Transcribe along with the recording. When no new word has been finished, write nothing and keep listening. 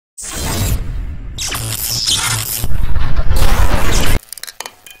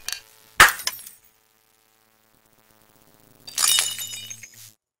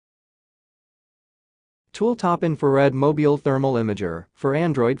TOOLTOP Infrared Mobile Thermal Imager for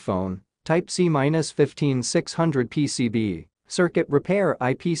Android phone, Type-C-15600 PCB. Circuit repair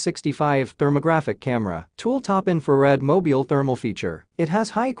IP65 thermographic camera. TOOLTOP infrared mobile thermal feature. It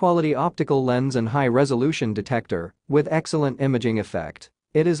has high-quality optical lens and high-resolution detector with excellent imaging effect.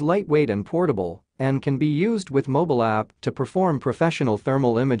 It is lightweight and portable and can be used with mobile app to perform professional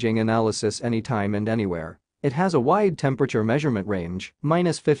thermal imaging analysis anytime and anywhere. It has a wide temperature measurement range,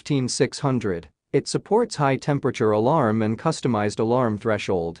 -15600. It supports high-temperature alarm and customized alarm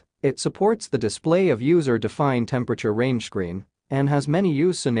threshold. It supports the display of user-defined temperature range screen and has many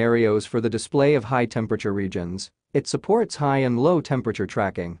use scenarios for the display of high-temperature regions. It supports high and low temperature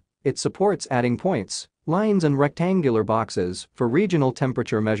tracking. It supports adding points, lines and rectangular boxes for regional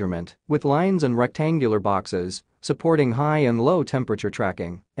temperature measurement, with lines and rectangular boxes supporting high and low temperature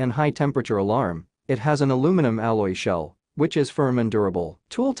tracking and high-temperature alarm. It has an aluminum alloy shell, which is firm and durable.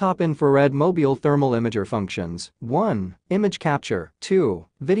 TOOLTOP Infrared Mobile Thermal Imager functions: 1. Image capture. 2.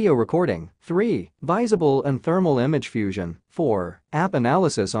 Video recording. 3. Visable and thermal image fusion. 4. App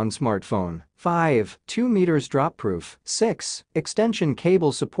analysis on smartphone. 5. 2 meters drop proof. 6. Extension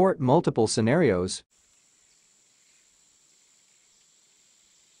cable support multiple scenarios.